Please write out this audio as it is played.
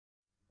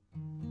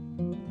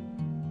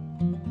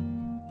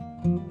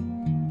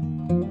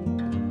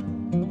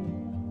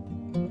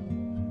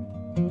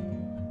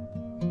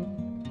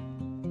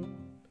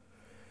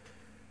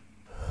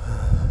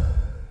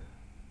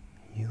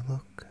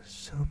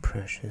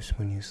precious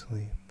when you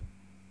sleep?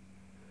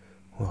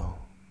 Well,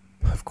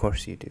 of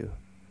course you do.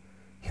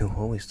 You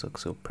always look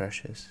so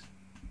precious.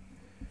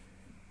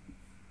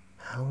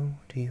 How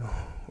do you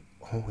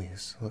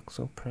always look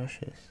so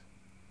precious?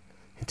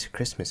 It's a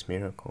Christmas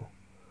miracle.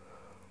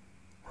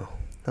 Well,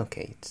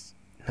 okay, it's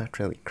not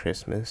really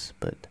Christmas,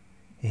 but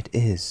it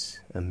is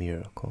a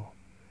miracle.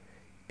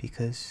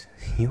 Because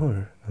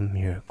you're a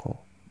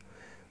miracle.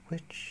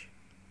 Which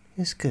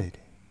is good.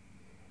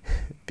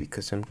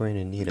 Because I'm going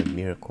to need a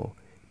miracle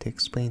to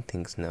explain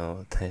things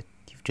now that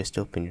you've just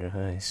opened your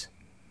eyes.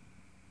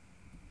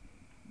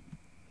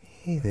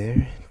 Hey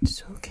there,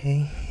 it's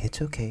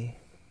okay.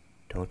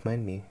 Don't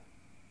mind me.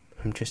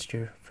 I'm just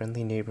your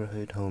friendly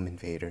neighborhood home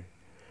invader.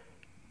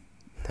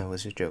 That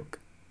was a joke.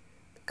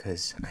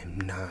 Because I'm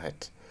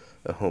not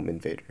a home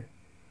invader.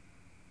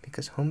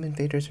 Because home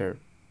invaders are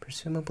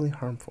presumably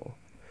harmful.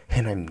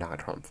 And I'm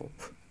not harmful.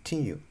 To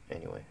you,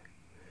 anyway.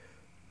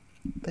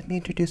 Let me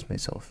introduce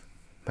myself.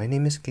 My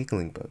name is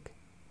Giggling Bug,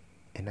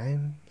 and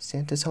I'm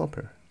Santa's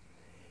helper.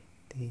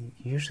 They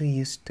usually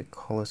used to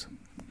call us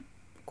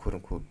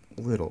quote-unquote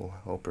little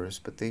helpers,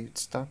 but they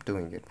stopped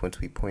doing it once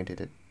we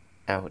pointed it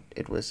out.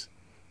 It was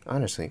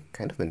honestly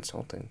kind of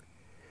insulting.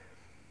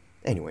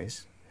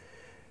 Anyways,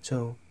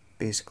 so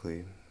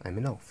basically, I'm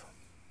an elf.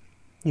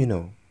 You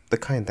know, the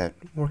kind that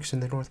works in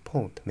the North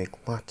Pole to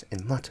make lots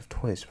and lots of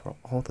toys for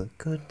all the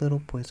good little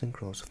boys and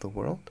girls of the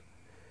world.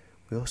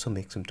 We also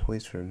make some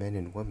toys for men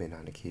and women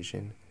on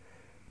occasion.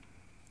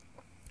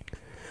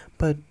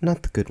 But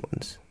not the good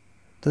ones.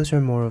 Those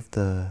are more of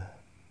the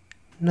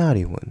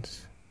naughty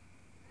ones.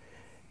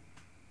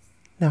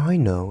 Now I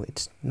know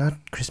it's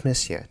not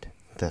Christmas yet.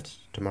 That's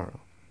tomorrow.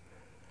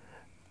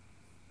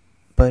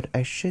 But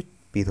I should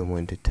be the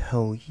one to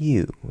tell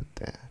you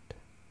that.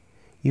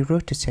 You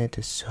wrote to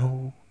Santa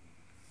so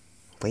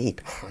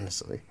late,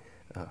 honestly.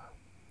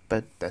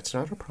 But that's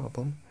not a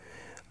problem.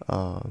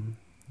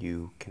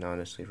 You can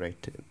honestly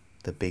write to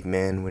the big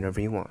man whenever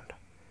you want.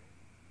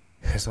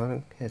 As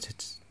long as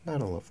it's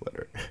not a love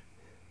letter.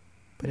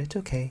 But it's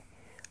okay.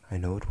 I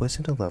know it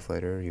wasn't a love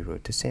letter you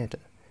wrote to Santa,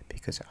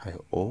 because I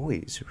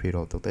always read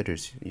all the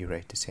letters you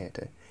write to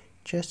Santa,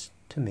 just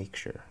to make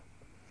sure.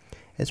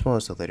 As well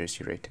as the letters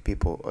you write to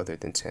people other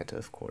than Santa,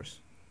 of course.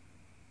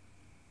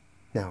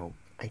 Now,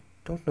 I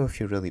don't know if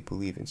you really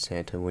believe in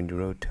Santa when you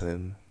wrote to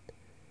him.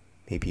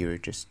 Maybe you were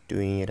just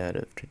doing it out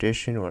of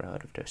tradition or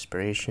out of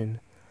desperation,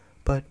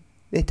 but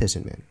it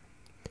doesn't matter,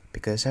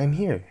 because I'm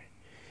here.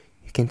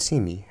 You can see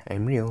me.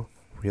 I'm real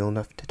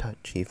enough to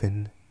touch,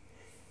 even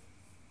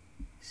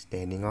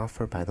standing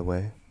offer, by the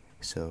way,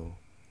 so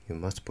you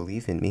must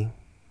believe in me.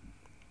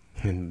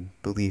 And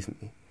believe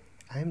me,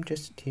 I'm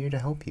just here to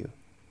help you.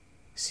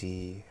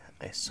 See,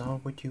 I saw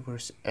what you were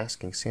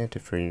asking Santa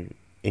for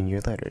in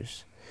your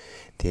letters.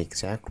 The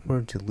exact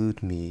words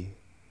elude me,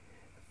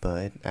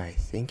 but I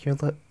think your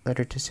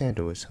letter to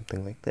Santa was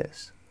something like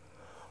this.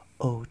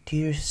 Oh,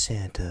 dear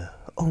Santa,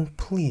 oh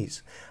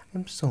please,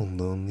 I'm so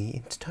lonely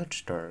and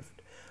touch-starved.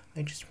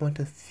 I just want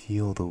to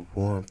feel the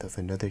warmth of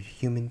another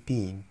human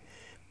being.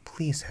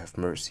 Please have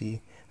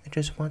mercy. I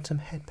just want some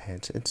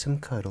headpats and some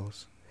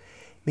cuddles.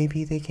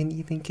 Maybe they can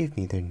even give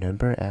me their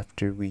number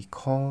after we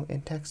call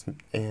and text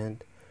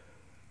and...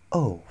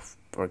 Oh,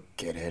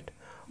 forget it.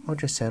 I'll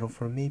just settle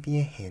for maybe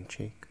a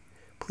handshake.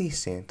 Please,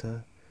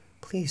 Santa.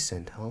 Please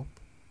send help.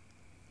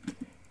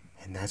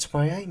 And that's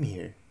why I'm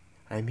here.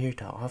 I'm here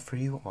to offer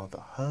you all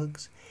the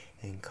hugs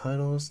and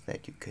cuddles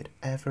that you could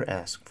ever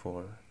ask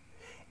for.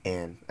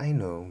 And I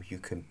know you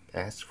could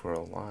ask for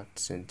a lot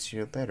since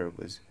your letter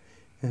was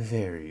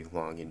very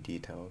long and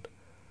detailed.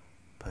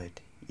 But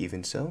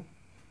even so,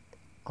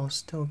 I'll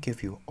still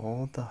give you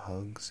all the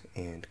hugs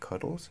and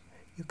cuddles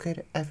you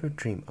could ever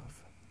dream of.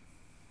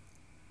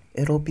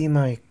 It'll be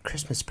my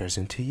Christmas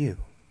present to you.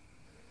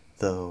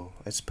 Though,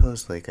 I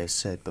suppose like I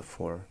said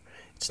before,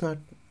 it's not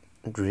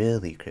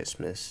really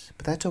Christmas,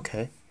 but that's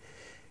okay.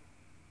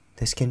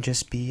 This can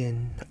just be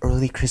an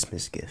early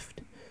Christmas gift.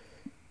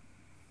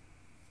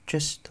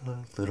 Just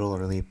a little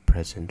early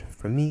present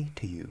from me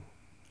to you.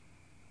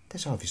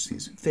 This obviously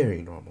is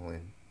very normal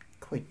and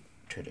quite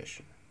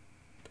tradition.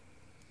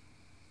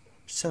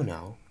 So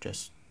now,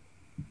 just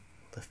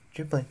lift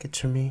your blankets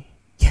for me.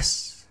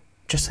 Yes,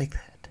 just like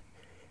that.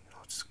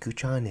 I'll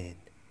scooch on in.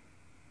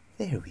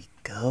 There we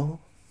go.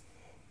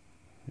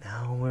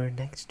 Now we're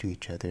next to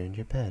each other in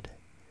your bed.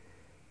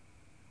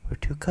 We're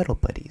two cuddle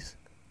buddies.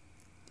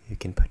 You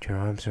can put your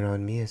arms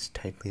around me as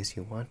tightly as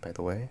you want, by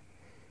the way.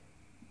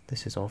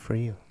 This is all for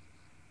you.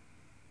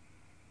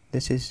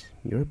 This is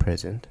your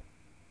present.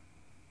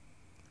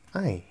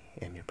 I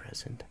am your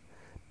present.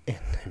 And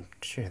I'm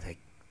sure that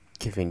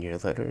given your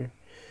letter,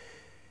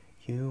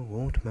 you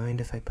won't mind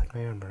if I put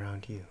my arm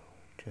around you.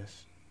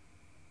 Just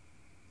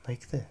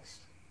like this.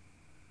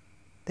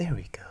 There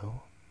we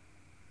go.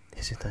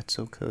 Isn't that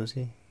so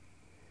cozy?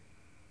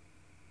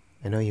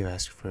 I know you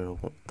asked for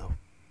the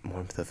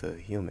warmth of a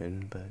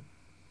human, but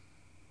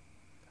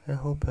I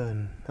hope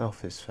an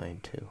elf is fine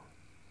too.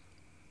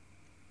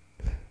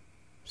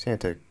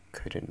 Santa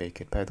couldn't make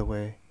it, by the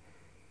way.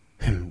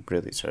 I'm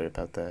really sorry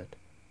about that.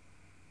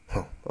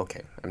 Oh,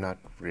 okay, I'm not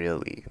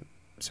really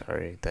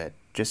sorry. That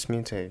just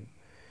means I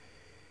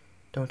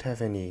don't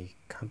have any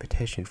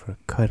competition for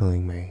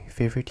cuddling my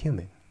favorite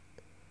human.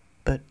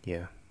 But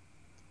yeah,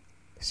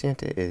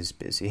 Santa is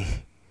busy.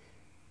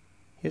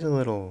 He's a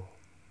little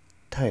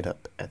tied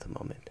up at the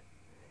moment.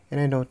 And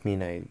I don't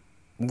mean I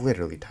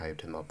literally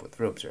tied him up with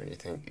ropes or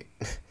anything.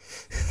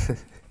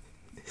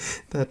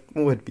 That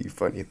would be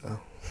funny though,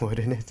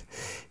 wouldn't it?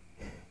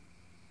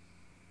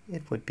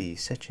 It would be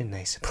such a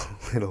nice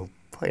little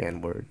play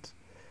on words.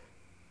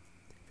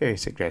 Very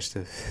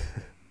suggestive.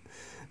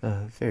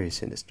 Very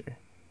sinister.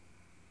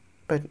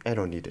 But I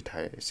don't need to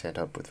tie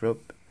Santa up with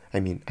rope. I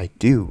mean, I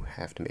do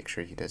have to make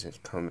sure he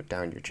doesn't come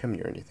down your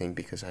chimney or anything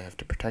because I have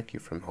to protect you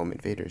from home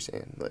invaders.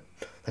 And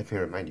let me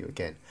remind you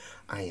again,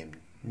 I am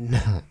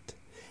not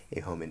a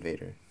home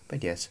invader.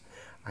 But yes,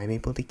 I'm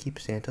able to keep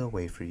Santa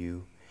away for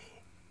you,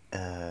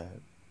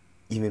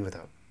 even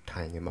without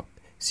tying him up.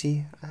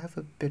 See, I have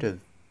a bit of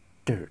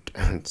dirt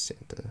on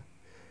Santa.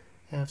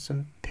 I have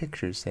some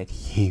pictures that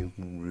he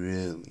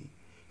really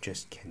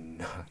just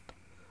cannot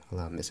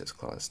allow Mrs.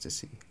 Claus to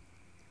see.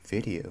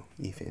 Video,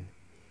 even.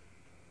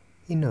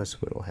 He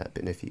knows what'll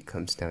happen if he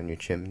comes down your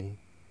chimney.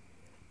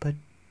 But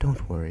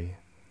don't worry,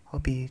 I'll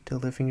be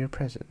delivering your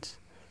presents.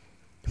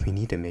 We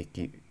need to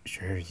make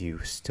sure you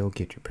still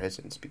get your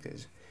presents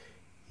because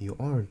you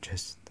are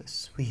just the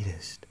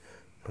sweetest,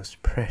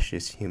 most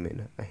precious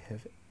human I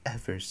have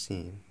ever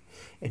seen.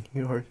 And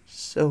you are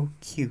so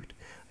cute.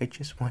 I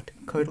just want to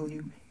cuddle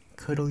you,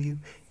 cuddle you,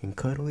 and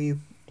cuddle you,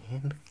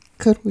 and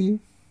cuddle you.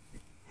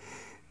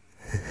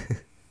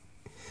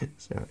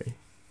 Sorry.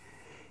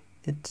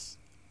 It's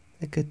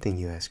a good thing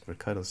you asked for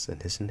Cuddles then,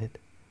 isn't it?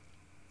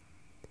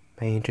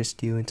 May I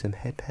interest you in some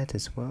head pats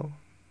as well?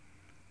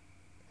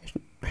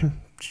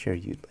 I'm sure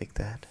you'd like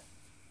that.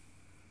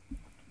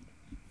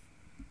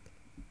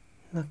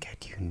 Look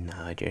at you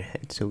nod your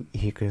head so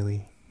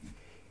eagerly.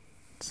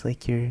 It's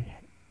like you're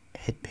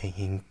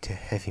headbanging to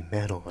heavy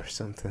metal or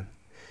something.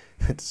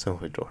 That's so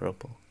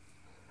adorable.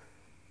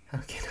 How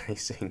can I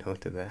say no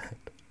to that?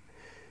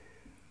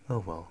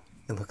 Oh well,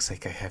 it looks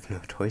like I have no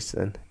choice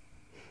then.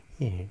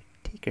 Here,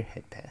 take your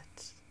head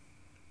pats.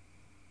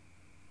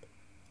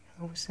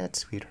 How was that,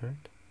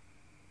 sweetheart?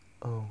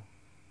 Oh,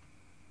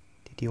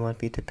 did you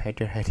want me to pet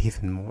your head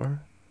even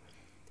more?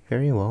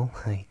 Very well,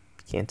 I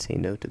can't say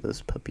no to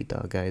those puppy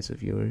dog eyes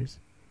of yours.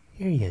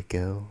 Here you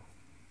go.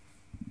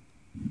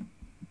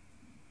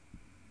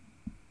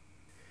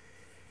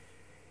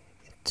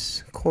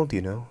 It's cold,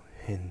 you know,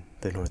 in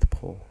the North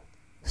Pole.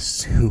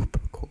 Super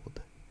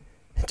cold.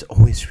 It's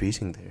always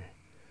freezing there.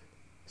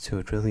 So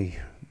it really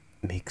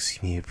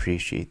makes me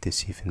appreciate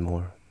this even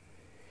more.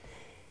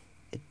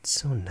 It's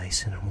so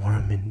nice and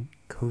warm and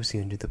cozy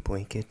under the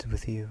blanket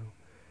with you.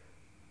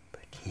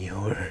 But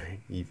you're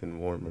even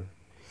warmer.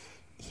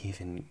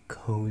 Even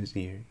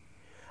cozier.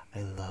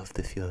 I love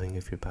the feeling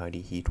of your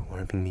body heat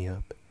warming me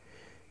up.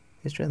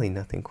 There's really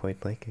nothing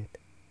quite like it.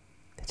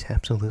 It's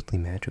absolutely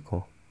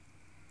magical.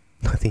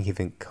 Nothing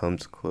even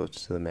comes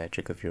close to the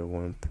magic of your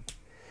warmth.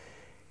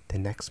 The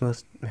next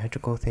most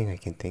magical thing I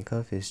can think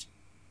of is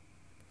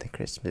the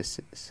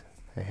Christmases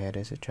I had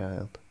as a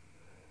child.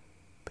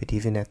 But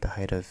even at the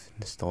height of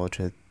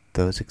nostalgia,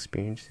 those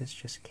experiences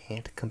just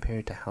can't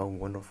compare to how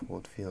wonderful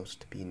it feels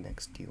to be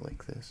next to you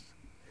like this.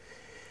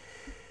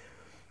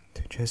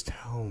 To just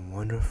how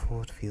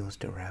wonderful it feels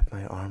to wrap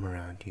my arm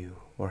around you,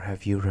 or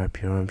have you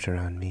wrap your arms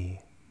around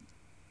me.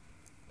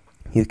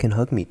 You can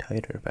hug me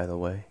tighter, by the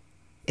way,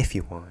 if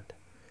you want.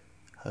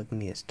 Hug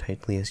me as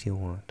tightly as you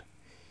want.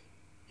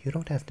 You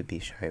don't have to be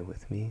shy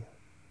with me.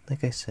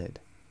 Like I said,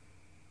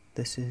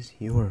 this is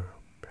your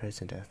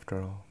present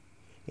after all.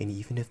 And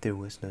even if there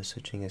was no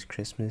such thing as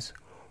Christmas,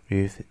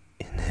 or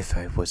if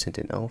I wasn't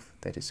an elf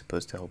that is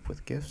supposed to help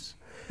with gifts,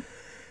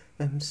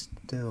 I'm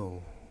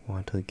still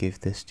want to give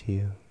this to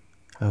you.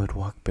 I would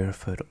walk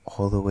barefoot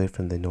all the way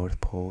from the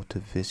North Pole to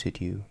visit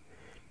you,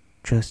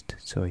 just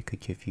so I could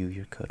give you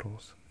your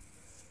cuddles.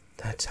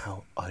 That's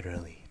how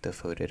utterly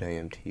devoted I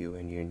am to you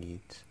and your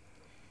needs.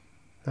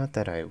 Not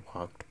that I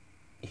walked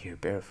here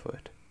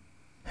barefoot.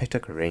 I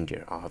took a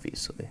reindeer,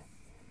 obviously.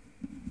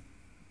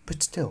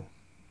 But still,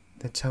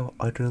 that's how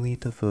utterly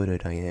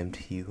devoted I am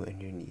to you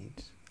and your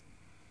needs.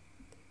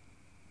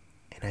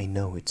 And I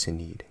know it's a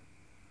need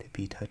to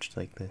be touched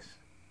like this,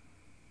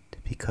 to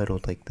be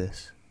cuddled like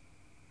this,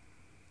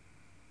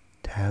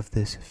 to have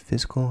this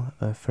physical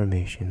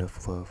affirmation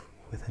of love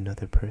with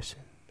another person.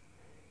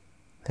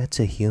 That's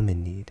a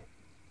human need,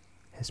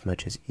 as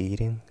much as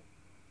eating,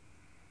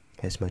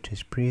 as much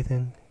as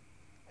breathing,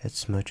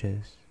 as much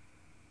as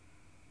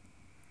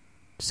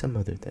some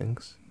other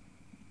things.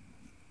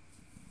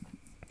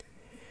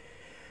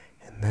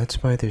 And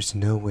that's why there's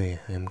no way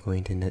I'm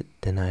going to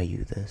deny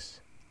you this.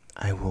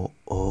 I will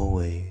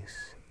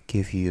always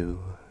give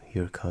you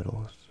your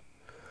cuddles.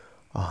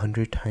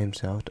 100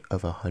 times out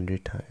of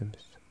 100 times.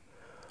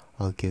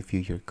 I'll give you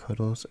your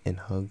cuddles and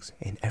hugs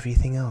and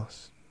everything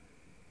else.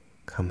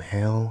 Come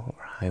hell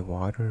or high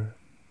water,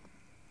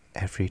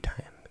 every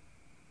time.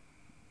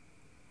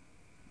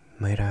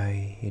 Might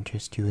I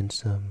interest you in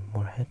some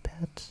more head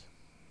pats?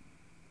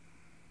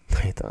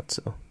 I thought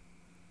so.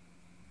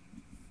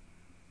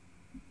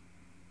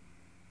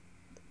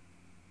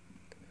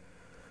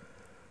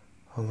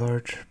 A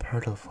large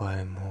part of why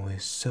I'm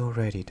always so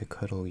ready to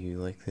cuddle you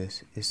like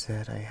this is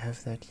that I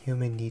have that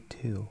human need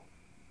too.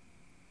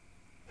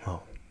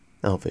 Well,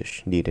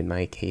 elvish need in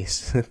my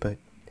case, but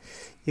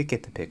you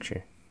get the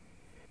picture.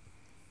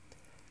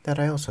 That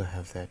I also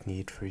have that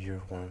need for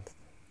your warmth.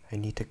 I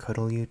need to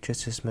cuddle you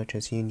just as much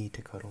as you need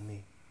to cuddle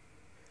me.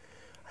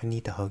 I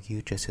need to hug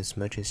you just as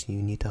much as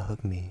you need to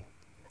hug me.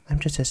 I'm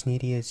just as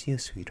needy as you,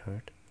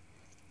 sweetheart.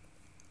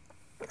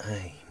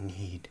 I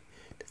need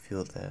to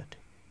feel that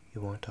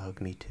you want to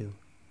hug me too.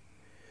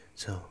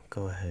 So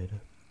go ahead,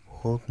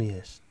 hold me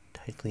as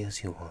tightly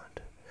as you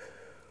want.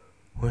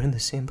 We're in the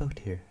same boat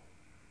here.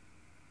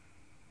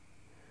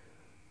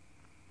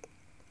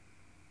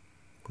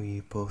 We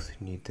both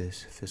need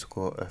this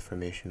physical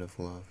affirmation of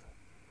love.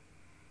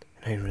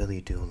 And I really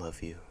do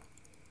love you.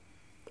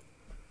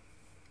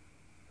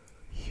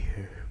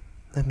 Here,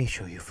 let me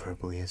show you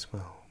verbally as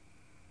well.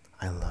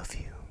 I love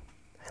you.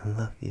 I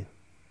love you.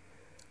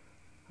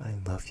 I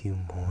love you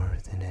more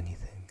than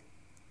anything.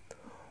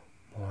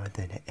 More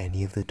than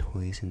any of the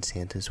toys in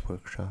Santa's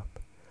workshop.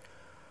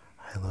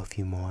 I love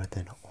you more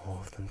than all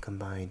of them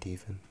combined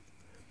even.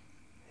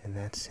 And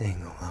that's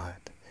saying a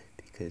lot,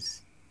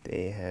 because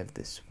they have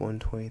this one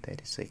toy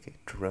that is like a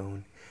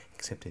drone,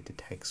 except it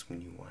detects when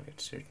you want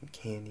a certain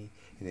candy,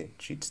 and then it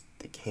shoots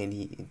the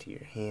candy into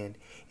your hand,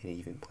 and it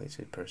even plays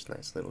a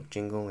personalized little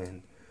jingle,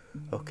 and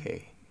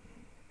okay,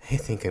 I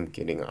think I'm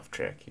getting off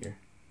track here.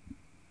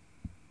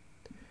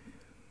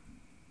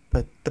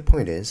 But the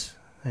point is,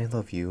 I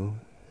love you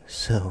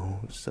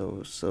so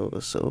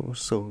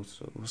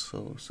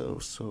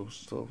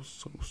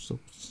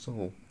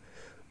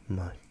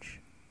much.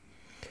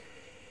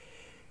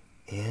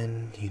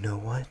 And you know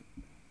what?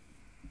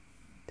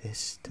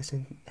 This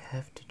doesn't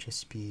have to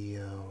just be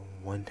a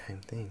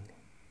one-time thing.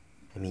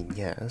 I mean,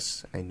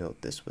 yes, I know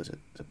this was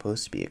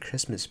supposed to be a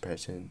Christmas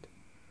present.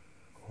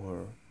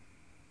 Or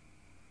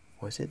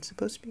was it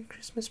supposed to be a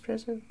Christmas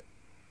present?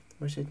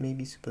 Or is it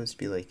maybe supposed to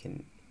be like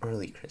an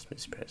early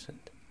Christmas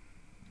present?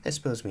 I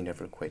suppose we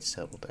never quite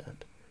settled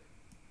that.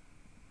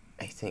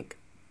 I think.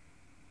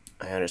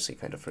 I honestly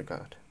kind of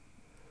forgot.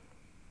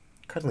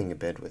 Cuddling in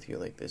bed with you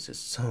like this is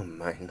so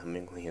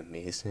mind-numbingly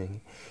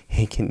amazing.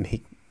 It can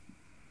make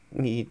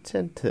me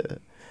tend to,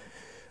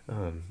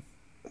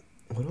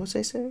 what was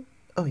I saying?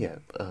 Oh yeah,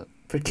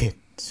 forget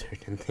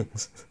certain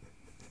things.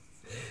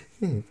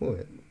 Hey,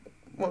 what?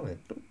 What?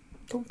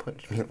 Don't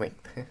punch me like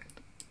that.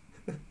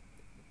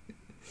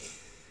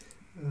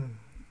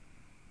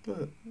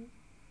 But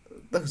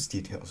those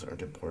details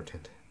aren't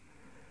important.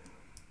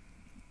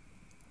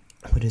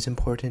 What is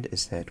important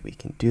is that we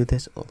can do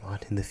this a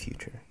lot in the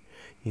future.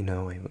 You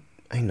know,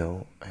 I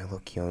know I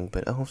look young,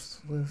 but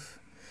elves live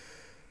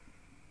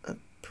a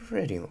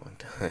pretty long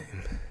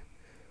time.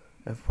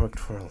 I've worked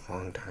for a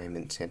long time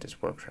in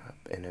Santa's workshop,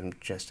 and I'm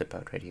just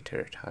about ready to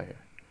retire.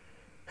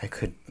 I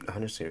could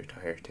honestly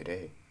retire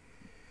today.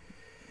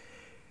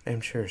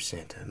 I'm sure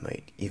Santa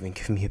might even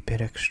give me a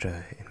bit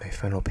extra in my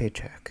final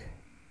paycheck,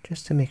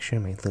 just to make sure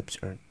my lips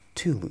aren't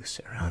too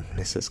loose around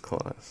Mrs.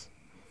 Claus.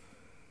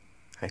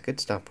 I could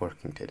stop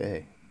working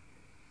today.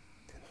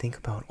 Think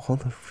about all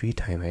the free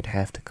time I'd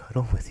have to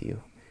cuddle with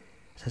you.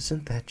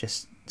 Doesn't that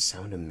just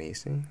sound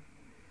amazing?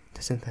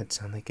 Doesn't that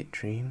sound like a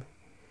dream?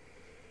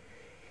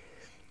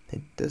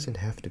 It doesn't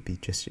have to be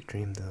just a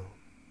dream, though.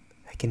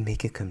 I can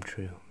make it come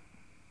true.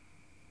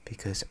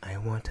 Because I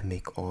want to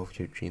make all of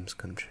your dreams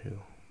come true.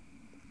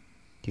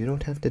 You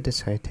don't have to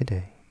decide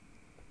today.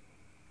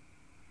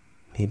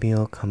 Maybe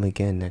I'll come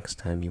again next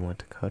time you want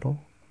to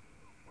cuddle,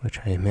 which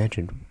I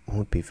imagine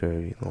won't be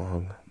very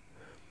long.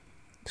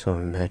 So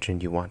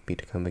imagine you want me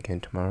to come again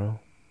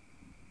tomorrow?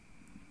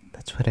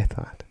 That's what I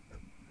thought.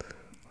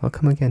 I'll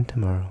come again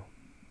tomorrow.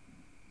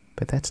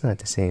 But that's not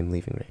to say I'm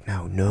leaving right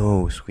now.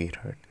 No,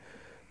 sweetheart.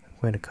 I'm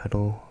going to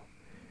cuddle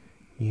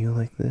you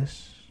like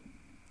this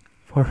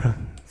for a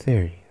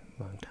very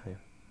long time.